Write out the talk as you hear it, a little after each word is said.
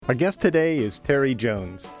Our guest today is Terry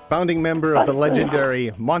Jones, founding member of the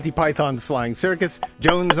legendary Monty Python's Flying Circus.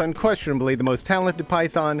 Jones, unquestionably the most talented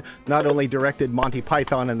Python, not only directed Monty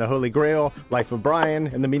Python and the Holy Grail, Life of Brian,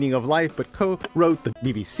 and The Meaning of Life, but co-wrote the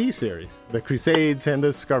BBC series, The Crusades, and the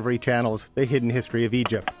Discovery Channel's The Hidden History of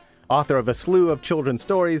Egypt. Author of a slew of children's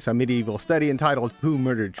stories, a medieval study entitled Who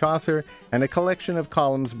Murdered Chaucer, and a collection of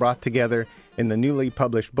columns brought together in the newly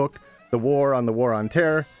published book, The War on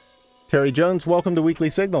Terror. Terry Jones, welcome to Weekly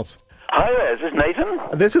Signals. Hi there, is this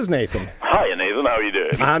Nathan? This is Nathan. Hiya, Nathan. How are you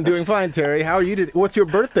doing? I'm doing fine, Terry. How are you? What's your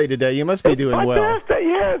birthday today? You must be doing my well. My birthday,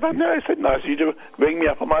 yes. I know. It's nice of you to bring me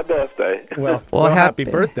up on my birthday. Well, happy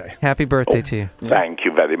birthday. Happy birthday to you. Thank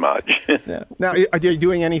you very much. Yeah. Now, are you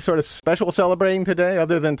doing any sort of special celebrating today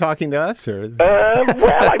other than talking to us? Or?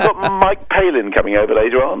 Well, I've got Mike Palin coming over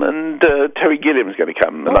later on, and Terry Gilliam's going to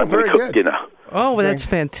come, and I'm going to cook dinner. Oh, well, that's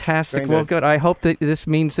fantastic. Well, good. I hope that this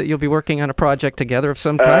means that you'll be working on a project together of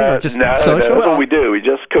some kind, or just social? No, that's all we do. We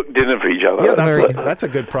just cook dinner for each other. Yeah, that's a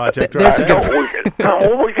good project, right?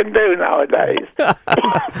 All we can do nowadays.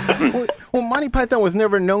 Well, Monty Python was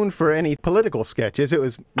never known for any political sketches. It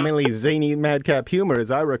was mainly zany, madcap humor, as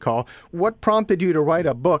I recall. What prompted you to write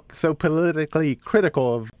a book so politically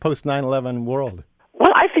critical of post-9/11 world?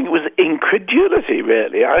 Well, I think it was incredulity,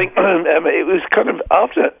 really. I think it was kind of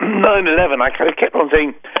after 9/11, I kind of kept on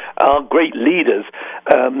saying our great leaders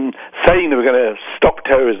saying they were going to stop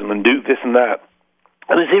terrorism and do this and that.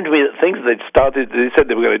 And it seemed to me that things they said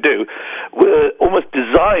they were going to do, were almost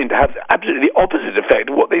designed to have absolutely the opposite effect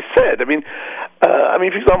of what they said. I mean,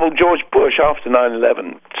 for example, George Bush, after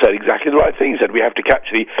 9/11, said exactly the right thing. He said, we have to catch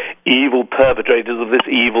the evil perpetrators of this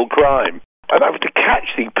evil crime. And I have to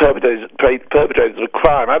catch the perpetrators of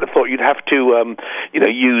crime. I'd have thought you'd have to,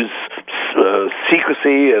 use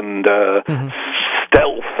secrecy and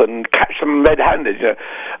stealth and catch them red-handed,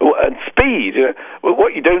 and speed. Well,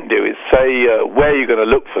 what you don't do is say where you're going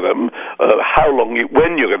to look for them,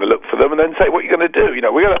 when you're going to look for them, and then say what you're going to do.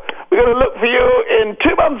 We're going to look for you in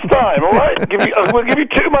 2 months' time. All right, we'll give you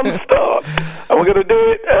 2 months' start, and we're going to do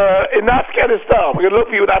it in Afghanistan. We're going to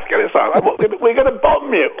look for you in Afghanistan. And we're going to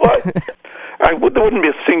bomb you. Right? There wouldn't be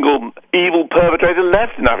a single evil perpetrator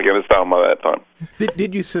left in Afghanistan by that time.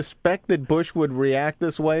 Did you suspect that Bush would react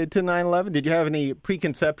this way to 9/11? Did you have any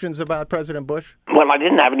preconceptions about President Bush? Well, I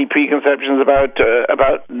didn't have any preconceptions about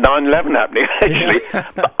 9/11 happening, actually.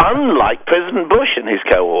 But unlike President Bush and his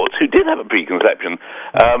cohorts, who did have a preconception,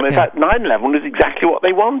 in fact, 9/11 was exactly what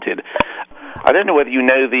they wanted. I don't know whether you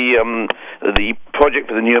know the project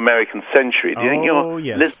for the New American Century. Do you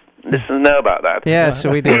think listeners know about that? Yes,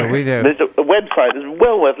 we do. There's a website that's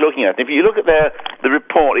well worth looking at. If you look at the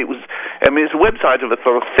report, it's a website of a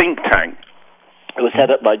sort of think tank. It was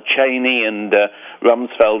set up by Cheney and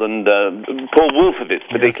Rumsfeld and Paul Wolfowitz,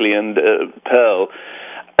 particularly, and Pearl.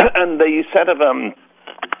 And they set up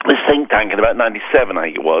this think tank in about 97, I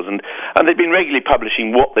think it was, and they've been regularly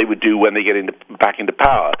publishing what they would do when they get back into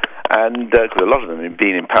power, and because a lot of them have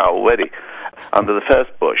been in power already under the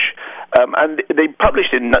first Bush. And they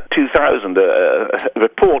published in 2000 a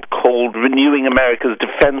report called Renewing America's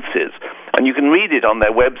Defenses, and you can read it on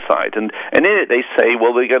their website. And in it they say,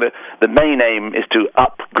 well, the main aim is to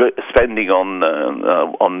up spending on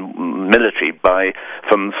military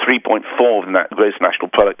from 3.4 of the gross national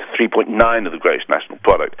product to 3.9 of the gross national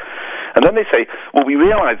product. And then they say, well, we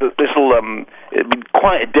realize that this will be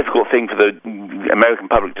quite a difficult thing for the American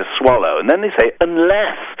public to swallow. And then they say,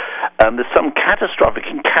 unless there's some catastrophic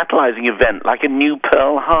and catalyzing event like a new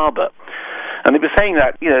Pearl Harbor. And they were saying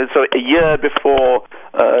that, so a year before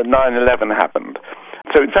 9/11 happened.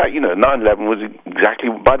 So, in fact, 9/11 was exactly,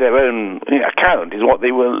 by their own account, is what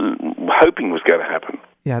they were hoping was going to happen.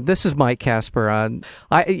 Yeah, this is Mike Casper.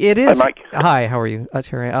 It is. Hi, Mike. Hi, how are you,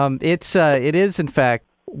 Terry? It is, in fact,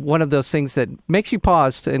 one of those things that makes you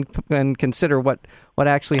pause and consider what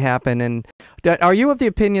actually happened. And are you of the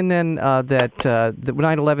opinion then that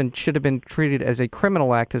 9/11 should have been treated as a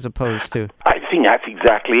criminal act as opposed to? I think that's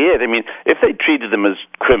exactly it. I mean, if they treated them as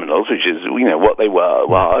criminals, which is what they were,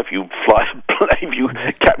 well, if you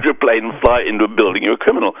capture a plane and fly it into a building, you're a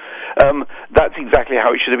criminal. That's exactly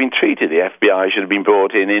how it should have been treated. The FBI should have been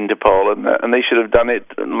brought in, Interpol, and they should have done it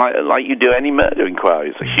like you do any murder inquiry.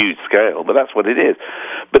 It's a huge scale, but that's what it is.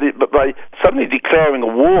 But by suddenly declaring a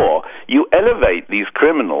war, you elevate these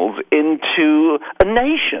criminals into a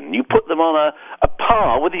nation. You put them on a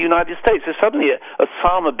par with the United States. So suddenly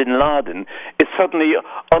Osama bin Laden is suddenly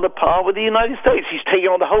on a par with the United States. He's taking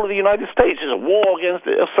on the whole of the United States. There's a war against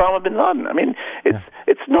Osama bin Laden. I mean,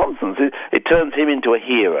 it's nonsense. It turns him into a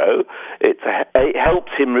hero. It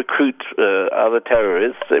helps him recruit other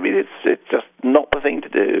terrorists. I mean, it's just not the thing to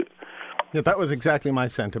do. Yeah, that was exactly my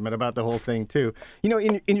sentiment about the whole thing, too. You know,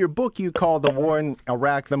 in your book, you call the war in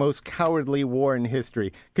Iraq the most cowardly war in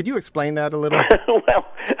history. Could you explain that a little? Well,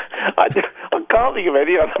 I can't think of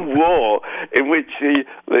any other war in which the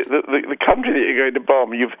country that you're going to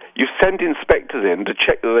bomb, you've sent inspectors in to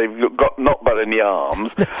check that they've not got any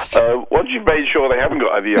arms. Once you've made sure they haven't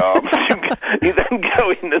got any arms, you then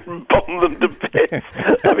go in and bomb them to bits.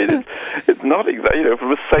 I mean, it's not exactly,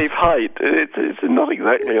 from a safe height. It's not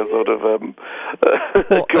exactly a sort of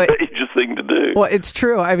courageous thing to do. Well, it's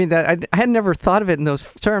true. I mean, I had never thought of it in those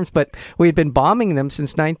terms, but we've been bombing them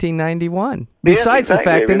since 1991. Besides the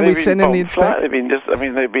fact that we sent in the inspectors.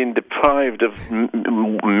 They've been deprived of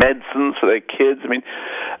medicines for their kids. I mean,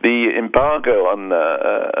 the embargo on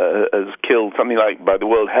has killed something like, by the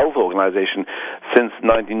World Health Organization, since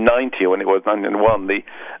 1990, when it was 1991,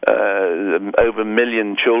 over 1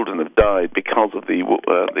 million children have died because of the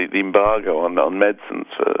embargo on medicines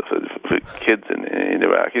for kids in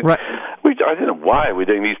Iraq. Right. I don't know why we're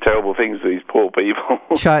doing these terrible things to these poor people.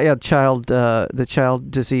 The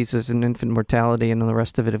child diseases and infant mortality and the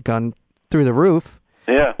rest of it have gone through the roof.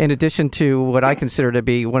 Yeah. In addition to what I consider to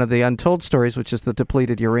be one of the untold stories, which is the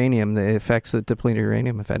depleted uranium, the effects that depleted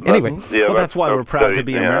uranium have had. Anyway. Well, that's why we're proud to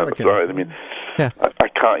be Americans. That's right. I mean, I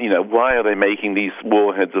can't, why are they making these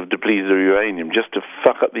warheads of depleted uranium just to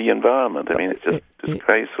fuck up the environment? I mean, it's just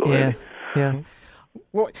disgraceful, really. Yeah.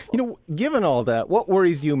 Well, given all that, what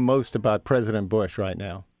worries you most about President Bush right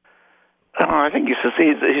now? I think it's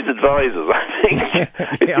his advisors. I think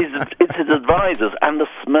it's his advisors and the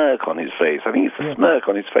smirk on his face. I think it's the smirk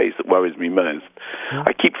on his face that worries me most. Yeah.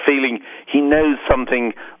 I keep feeling he knows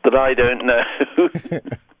something that I don't know.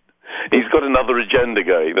 He's got another agenda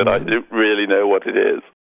going that I don't really know what it is.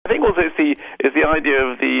 I think also it's the idea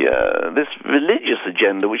of this religious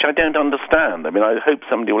agenda, which I don't understand. I mean, I hope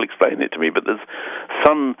somebody will explain it to me, but there's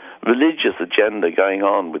some religious agenda going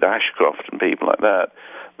on with Ashcroft and people like that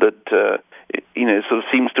sort of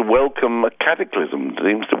seems to welcome a cataclysm,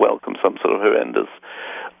 seems to welcome some sort of horrendous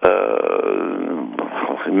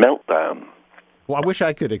meltdown. Well, I wish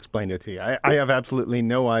I could explain it to you. I have absolutely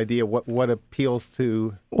no idea what appeals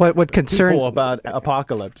to what concerns people about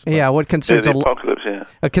apocalypse. Yeah, what concerns apocalypse.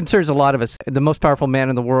 It concerns a lot of us. The most powerful man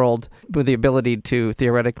in the world, with the ability to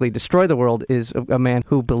theoretically destroy the world, is a man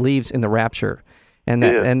who believes in the rapture. And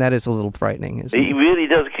that is a little frightening. Isn't it? He really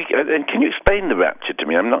does. And can you explain the rapture to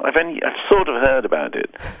me? I've sort of heard about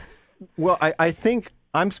it. Well, I think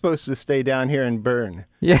I'm supposed to stay down here and burn.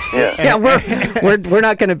 Yeah. We're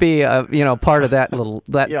not going to be part of that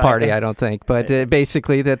party. I don't think. But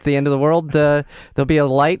basically, at the end of the world, there'll be a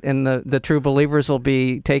light, and the true believers will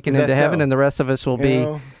be taken into heaven, and the rest of us will be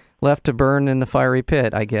left to burn in the fiery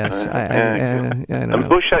pit, I guess. I don't know. And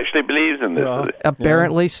Bush actually believes in this.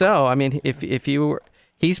 Apparently so. I mean, if you were,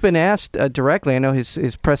 he's been asked directly. I know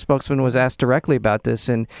his press spokesman was asked directly about this,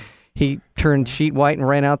 and he turned sheet white and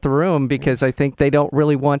ran out the room because I think they don't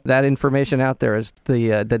really want that information out there as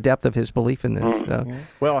the depth of his belief in this. So.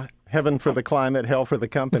 Well, heaven for the climate, hell for the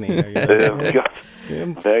company.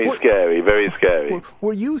 Very scary, very scary.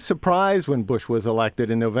 Were you surprised when Bush was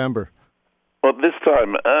elected in November? Well, this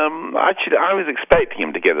time, actually, I was expecting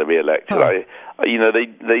him to get re-elected. Huh.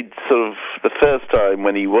 They sort of, the first time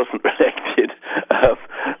when he wasn't elected,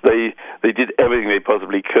 they did everything they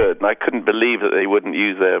possibly could, and I couldn't believe that they wouldn't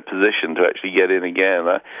use their position to actually get in again.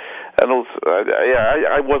 And also,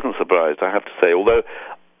 I wasn't surprised, I have to say, although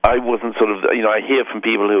I wasn't sort of, I hear from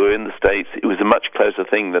people who are in the States, it was a much closer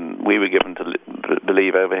thing than we were given to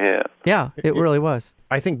believe over here. Yeah, it really was.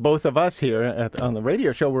 I think both of us here on the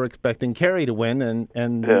radio show were expecting Kerry to win,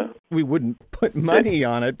 and we wouldn't put money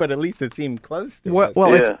on it, but at least it seemed close to us.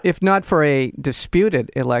 Well, if not for a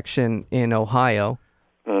disputed election in Ohio,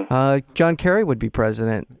 John Kerry would be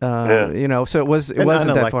president. So it wasn't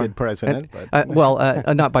that far. Unelected president.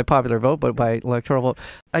 Not by popular vote, but by electoral vote.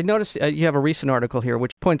 I noticed you have a recent article here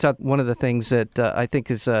which points out one of the things that I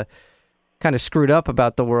think is kind of screwed up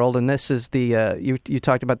about the world, and this is you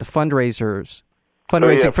talked about the fundraising for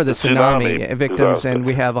the tsunami victims, and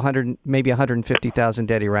we have maybe 150,000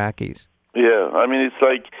 dead Iraqis. Yeah, I mean, it's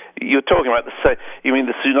like you're talking about the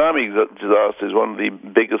tsunami disaster is one of the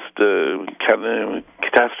biggest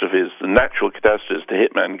catastrophes, natural catastrophes to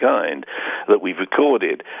hit mankind that we've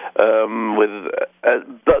recorded.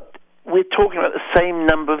 But we're talking about the same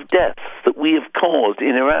number of deaths that we have caused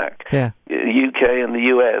in Iraq. Yeah, the UK and the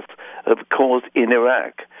US have caused in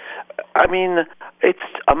Iraq. I mean, it's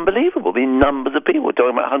unbelievable, the numbers of people. We're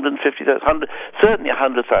talking about 150,000, certainly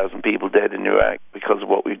 100,000 people dead in Iraq because of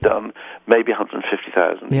what we've done, maybe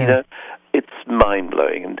 150,000. Yeah. it's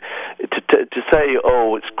mind-blowing. And to say,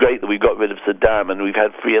 oh, it's great that we got rid of Saddam and we've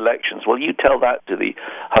had free elections. Well, you tell that to the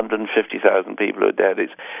 150,000 people who are dead.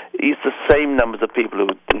 It's the same numbers of people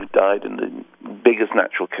who died in the biggest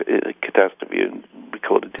natural catastrophe in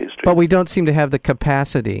recorded history. But we don't seem to have the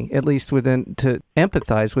capacity, at least within, to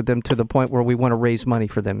empathize with them to the point where we want to raise money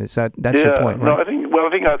for them. That's your point, right? No, I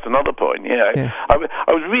think that's another point. Yeah. I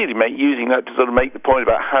was really using that to sort of make the point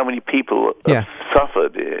about how many people have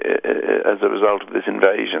suffered as a result of this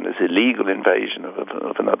invasion, this illegal invasion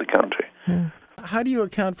of another country. Yeah. How do you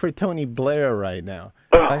account for Tony Blair right now?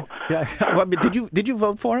 Oh. Did you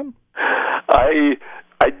vote for him?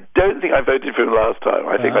 I don't think I voted for him last time.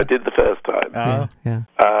 I think I did the first time. Yeah.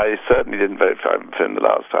 I certainly didn't vote for him the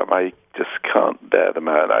last time. I just can't bear the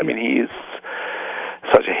man. I mean, he is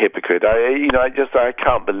such a hypocrite. I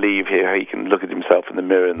can't believe how he can look at himself in the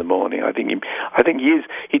mirror in the morning. I think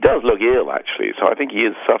he does look ill, actually. So I think he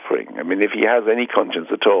is suffering. I mean, if he has any conscience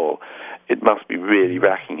at all, it must be really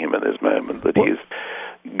racking him at this moment that he has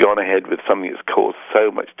gone ahead with something that's caused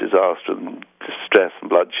so much disaster and distress and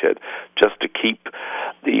bloodshed just to keep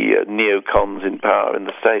the neocons in power in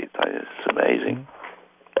the States. It's amazing.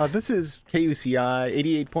 This is KUCI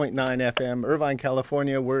 88.9 FM, Irvine,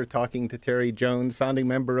 California. We're talking to Terry Jones, founding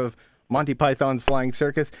member of Monty Python's Flying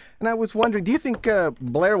Circus. And I was wondering, do you think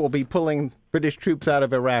Blair will be pulling British troops out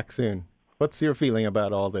of Iraq soon? What's your feeling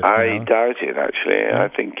about all this? I doubt it, actually. Yeah.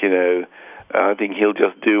 I think he'll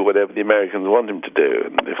just do whatever the Americans want him to do.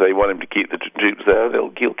 And if they want him to keep the troops there,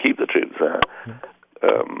 he'll keep the troops there.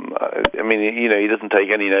 He doesn't take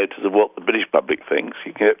any notice of what the British public thinks.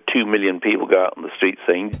 You can get 2 million people go out on the streets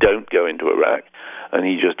saying, don't go into Iraq, and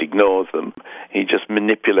he just ignores them. He just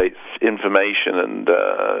manipulates information and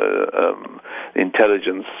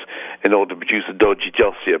intelligence in order to produce a dodgy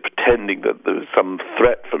dossier, pretending that there was some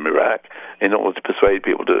threat from Iraq in order to persuade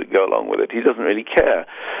people to go along with it. He doesn't really care.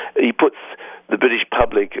 He puts the British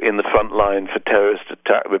public in the front line for terrorist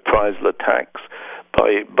reprisal attacks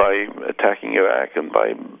by attacking Iraq and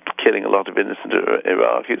by killing a lot of innocent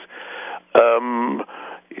Iraqis.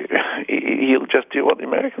 He'll just do what the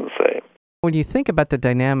Americans say. When you think about the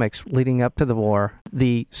dynamics leading up to the war,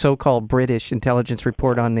 the so-called British intelligence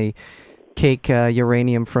report on the cake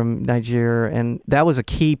uranium from Nigeria, and that was a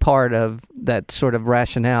key part of that sort of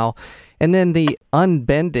rationale. And then the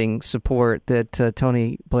unbending support that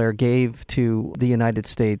Tony Blair gave to the United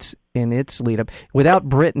States in its lead-up. Without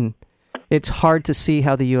Britain, it's hard to see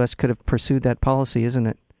how the U.S. could have pursued that policy, isn't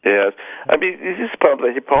it? Yes. I mean, this is part of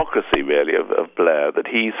the hypocrisy, really, of Blair, that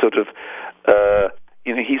he sort of,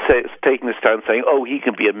 he's taking a stand saying, oh, he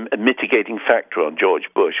can be a mitigating factor on George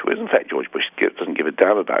Bush, whereas, in fact, George Bush doesn't give a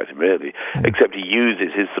damn about him, really, except he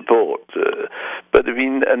uses his support.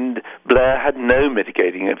 And Blair had no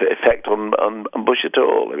mitigating effect on Bush at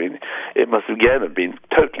all. I mean, it must, again, have been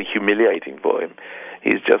totally humiliating for him.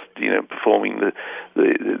 He's just, performing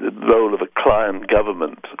the role of a client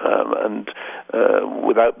government, and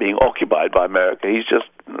without being occupied by America, he's just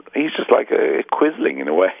like a quisling in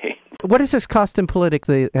a way. What does this cost him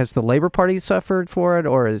politically? Has the Labour Party suffered for it,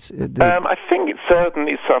 or is I think it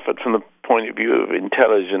certainly suffered from the point of view of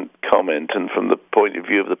intelligent comment and from the point of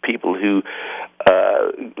view of the people who,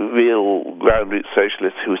 real ground-root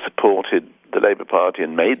socialists who supported the Labour Party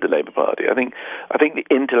and made the Labour Party. I think the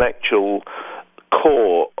intellectual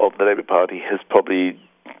core of the Labour Party has probably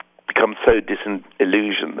become so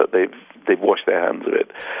disillusioned that they've washed their hands of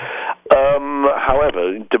it.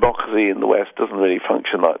 However, democracy in the West doesn't really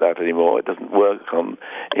function like that anymore. It doesn't work on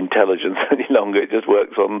intelligence any longer. It just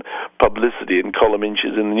works on publicity and column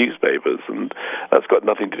inches in the newspapers, and that's got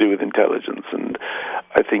nothing to do with intelligence. And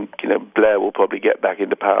I think Blair will probably get back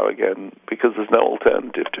into power again because there's no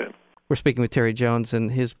alternative to him. We're speaking with Terry Jones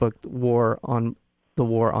and his book, The War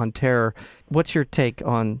on Terror. What's your take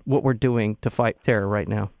on what we're doing to fight terror right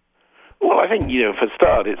now? Well, I think, for a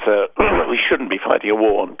start, we shouldn't be fighting a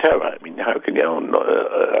war on terror. I mean, how can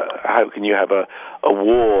you have a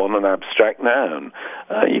war on an abstract noun?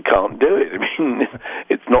 You can't do it. I mean,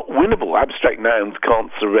 it's not winnable. Abstract nouns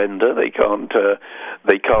can't surrender. They can't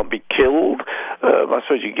be killed. I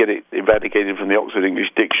suppose you get it eradicated from the Oxford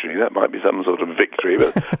English Dictionary. That might be some sort of victory.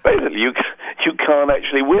 But basically, you can't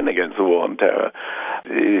actually win against a war on terror.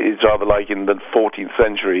 It's rather like in the 14th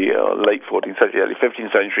century, or late 14th century, early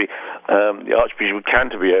 15th century, the Archbishop of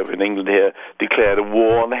Canterbury over in England here declared a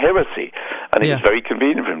war on heresy. And it was very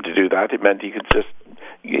convenient for him to do that. It meant he could just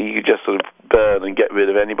you could just sort of burn and get rid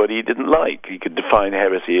of anybody you didn't like. You could define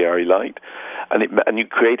heresy how you liked, and you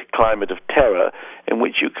create a climate of terror in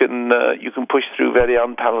which you can push through very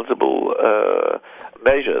unpalatable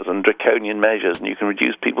measures and draconian measures, and you can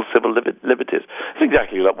reduce people's civil liberties. It's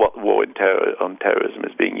exactly like what the war on terrorism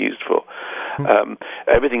is being used for.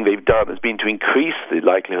 Everything they've done has been to increase the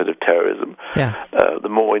likelihood of terrorism. Yeah. The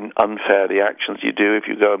more unfair the actions you do, if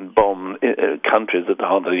you go and bomb countries that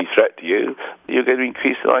aren't any threat to you, you're going to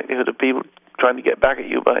increase the likelihood of people trying to get back at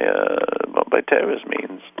you by terrorist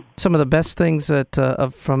means. Some of the best things that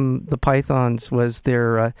from the Pythons was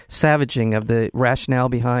their savaging of the rationale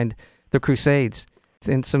behind the Crusades.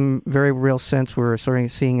 In some very real sense, we're sort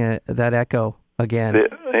of seeing that echo again.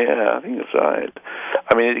 Yeah, I think that's right.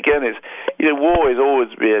 I mean, again, war is always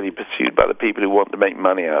really pursued by the people who want to make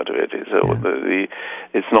money out of it.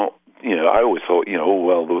 It's not. I always thought,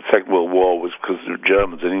 the Second World War was because the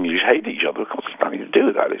Germans and English hate each other. Of course, it's nothing to do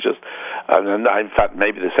with that. It's just, in fact,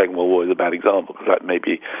 maybe the Second World War is a bad example, because that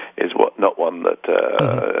maybe is not one that.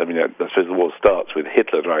 I mean, I suppose the war starts with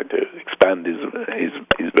Hitler trying to expand his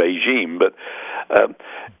regime, but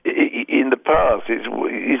in the past,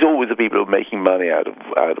 it's always the people who are making money out of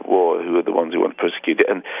war who are the ones who want to persecute it.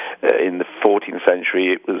 And in the 14th century,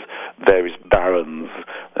 it was various barons,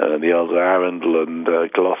 the Earls of Arundel and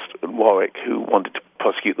Gloucester and Warwick, who wanted to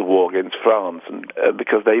prosecute the war against France, and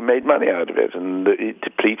because they made money out of it, and it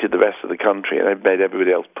depleted the rest of the country, and it made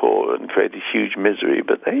everybody else poor and created huge misery,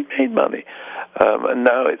 but they made money. And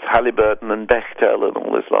now it's Halliburton and Bechtel and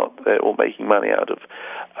all this lot. They're all making money out of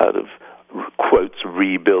quotes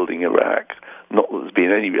rebuilding Iraq. Not that there's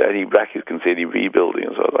been any Iraqis can see any rebuilding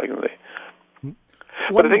as far as I can see.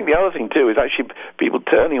 But I think the other thing too is actually people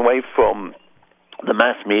turning away from the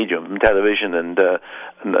mass media, from television and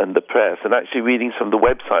the press, and actually reading some of the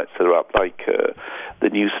websites that are up, like the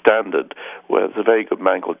New Standard, where there's a very good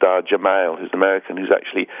man called Dar Jamal, who's American, who's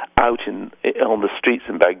actually out on the streets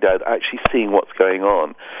in Baghdad, actually seeing what's going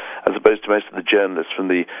on, as opposed to most of the journalists from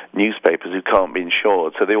the newspapers who can't be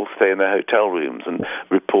insured, so they all stay in their hotel rooms and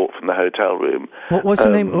report from the hotel room. What was the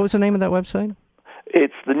name? What was the name of that website?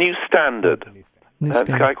 It's the New Standard. There's a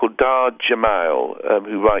guy called Dar Jamal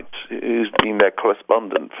who's been their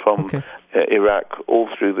correspondent from Iraq all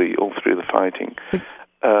through the fighting.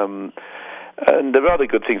 And there are other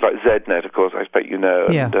good things like ZNet, of course, I expect you know,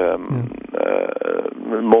 and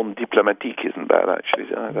Monde Diplomatique isn't bad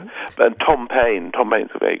actually either. And Tom Paine's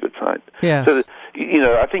a very good site. Yeah. So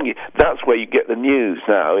I think that's where you get the news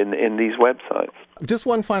now in these websites. Just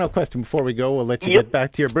one final question before we go. We'll let you get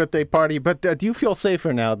back to your birthday party. But do you feel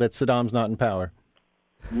safer now that Saddam's not in power?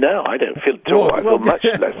 No, I don't feel at all. I feel much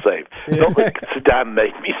less safe. Not that Saddam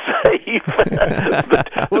made me safe, but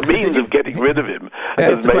the means of getting rid of him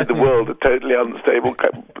has made the world a totally unstable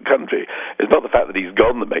country. It's not the fact that he's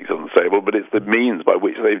gone that makes it unstable, but it's the means by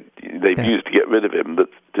which they've used to get rid of him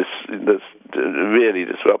that's really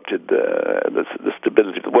disrupted the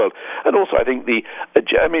stability of the world. And also, I think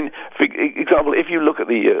for example, if you look at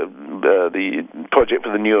the project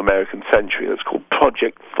for the New American Century, that's called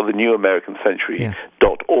Project for the New American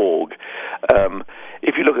Century.org.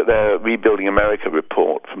 If you look at their Rebuilding America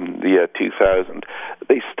report from the year 2000,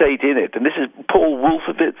 they state in it, and this is Paul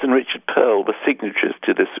Wolfowitz and Richard Pearl, the signatories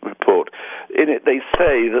to this report. In it, they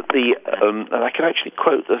say that and I can actually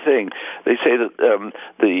quote the thing. They say that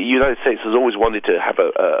the United States has always wanted to have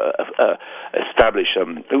establish.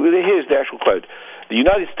 Here's the actual quote. The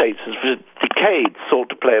United States has for decades sought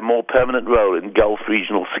to play a more permanent role in Gulf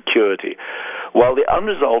regional security. While the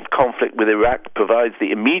unresolved conflict with Iraq provides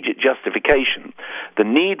the immediate justification, the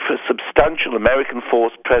need for substantial American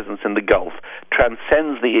force presence in the Gulf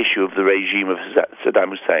transcends the issue of the regime of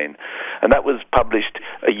Saddam Hussein. And that was published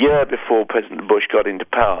a year before President Bush got into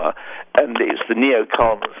power, and it's the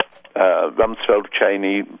neocons, Rumsfeld,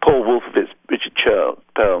 Cheney, Paul Wolfowitz, Richard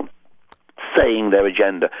Pearl, saying their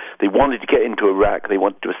agenda. They wanted to get into Iraq. They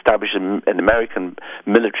wanted to establish an American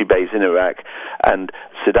military base in Iraq, and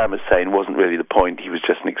Saddam Hussein wasn't really the point. He was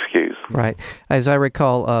just an excuse. Right. As I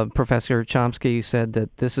recall, Professor Chomsky said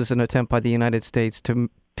that this is an attempt by the United States to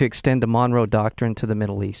extend the Monroe Doctrine to the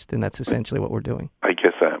Middle East, and that's essentially what we're doing. I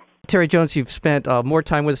guess so. Terry Jones, you've spent more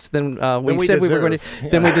time with us than we said we were going to,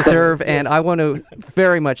 than we deserve, and I want to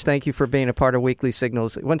very much thank you for being a part of Weekly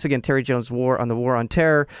Signals. Once again, Terry Jones' the War on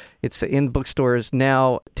Terror. It's in bookstores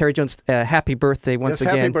now. Terry Jones, happy birthday once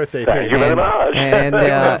again. Happy birthday, Terry. Thank you very much. And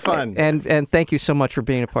have fun. And thank you so much for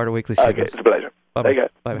being a part of Weekly Signals. Okay, it's a pleasure. Bye-bye.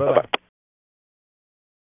 Bye-bye.